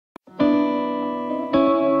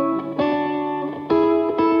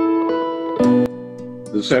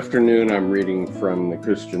This afternoon, I'm reading from the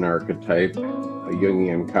Christian Archetype, a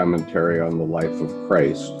Jungian commentary on the life of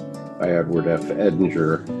Christ by Edward F.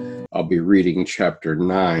 Edinger. I'll be reading chapter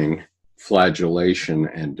 9, Flagellation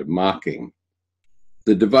and Mocking.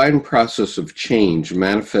 The divine process of change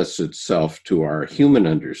manifests itself to our human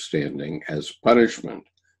understanding as punishment,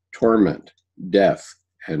 torment, death,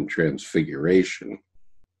 and transfiguration.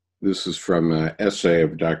 This is from an essay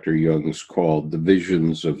of Dr. Jung's called The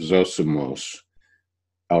Visions of Zosimos,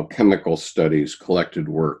 Alchemical Studies, Collected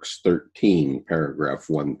Works 13, paragraph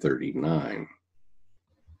 139.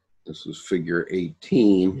 This is figure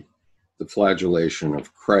 18, the flagellation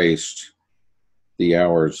of Christ, the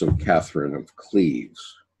hours of Catherine of Cleves.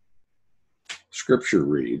 Scripture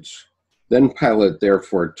reads, Then Pilate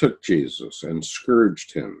therefore took Jesus and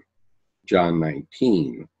scourged him. John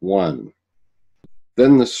 19:1.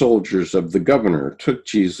 Then the soldiers of the governor took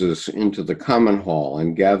Jesus into the common hall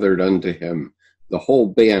and gathered unto him the whole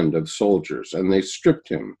band of soldiers, and they stripped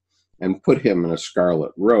him and put him in a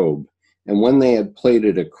scarlet robe. And when they had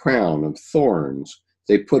plaited a crown of thorns,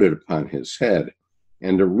 they put it upon his head,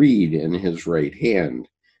 and a reed in his right hand.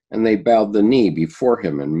 And they bowed the knee before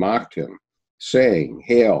him and mocked him, saying,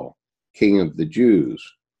 Hail, King of the Jews!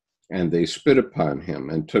 And they spit upon him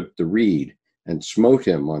and took the reed and smote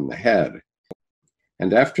him on the head.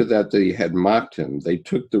 And after that they had mocked him, they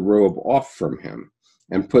took the robe off from him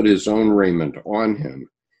and put his own raiment on him,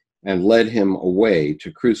 and led him away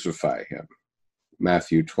to crucify him.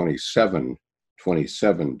 Matthew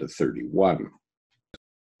 27:27-31.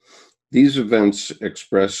 These events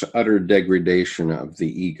express utter degradation of the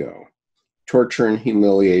ego. Torture and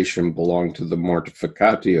humiliation belong to the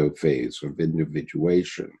mortificatio phase of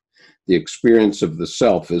individuation. The experience of the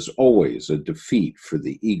self is always a defeat for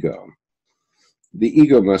the ego. The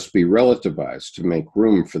ego must be relativized to make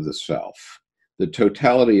room for the self. The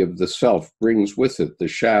totality of the self brings with it the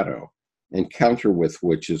shadow, encounter with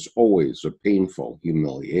which is always a painful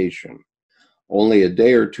humiliation. Only a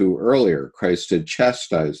day or two earlier, Christ had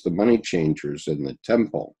chastised the money changers in the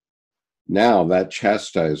temple. Now that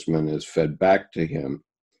chastisement is fed back to him.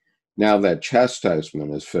 Now that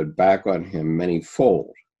chastisement is fed back on him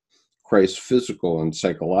many-fold. Christ's physical and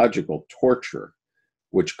psychological torture,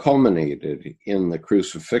 which culminated in the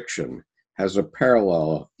crucifixion, has a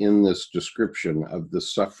parallel in this description of the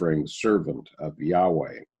suffering servant of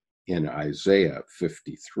Yahweh in Isaiah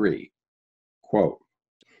 53. Quote,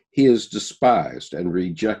 He is despised and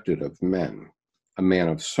rejected of men, a man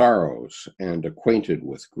of sorrows and acquainted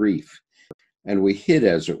with grief, and we hid,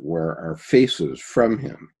 as it were, our faces from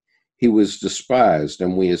him. He was despised,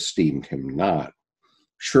 and we esteemed him not.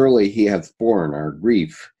 Surely he hath borne our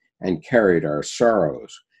grief and carried our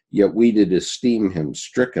sorrows, yet we did esteem him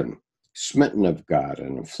stricken, smitten of God,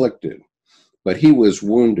 and afflicted. But he was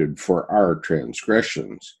wounded for our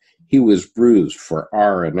transgressions. He was bruised for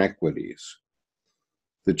our iniquities.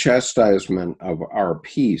 The chastisement of our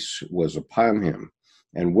peace was upon him,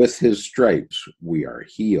 and with his stripes we are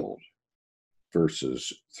healed.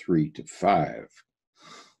 Verses 3-5.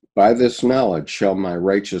 By this knowledge shall my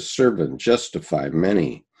righteous servant justify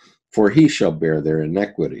many, for he shall bear their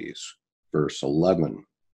iniquities. Verse 11.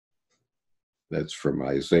 That's from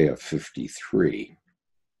Isaiah 53.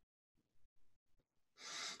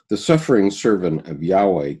 The suffering servant of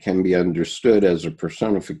Yahweh can be understood as a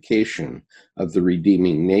personification of the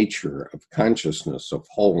redeeming nature of consciousness of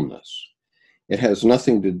wholeness. It has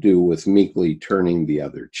nothing to do with meekly turning the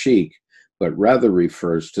other cheek, but rather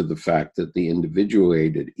refers to the fact that the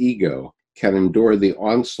individuated ego can endure the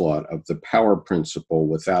onslaught of the power principle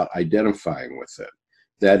without identifying with it.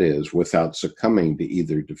 That is, without succumbing to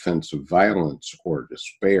either defensive violence or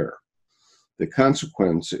despair. The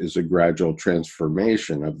consequence is a gradual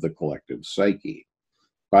transformation of the collective psyche.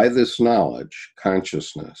 By this knowledge,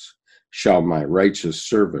 consciousness, shall my righteous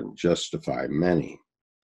servant justify many.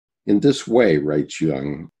 In this way, writes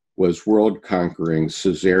Jung, was world-conquering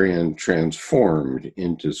Caesarean transformed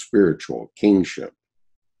into spiritual kingship.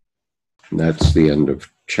 And that's the end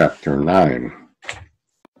of chapter 9.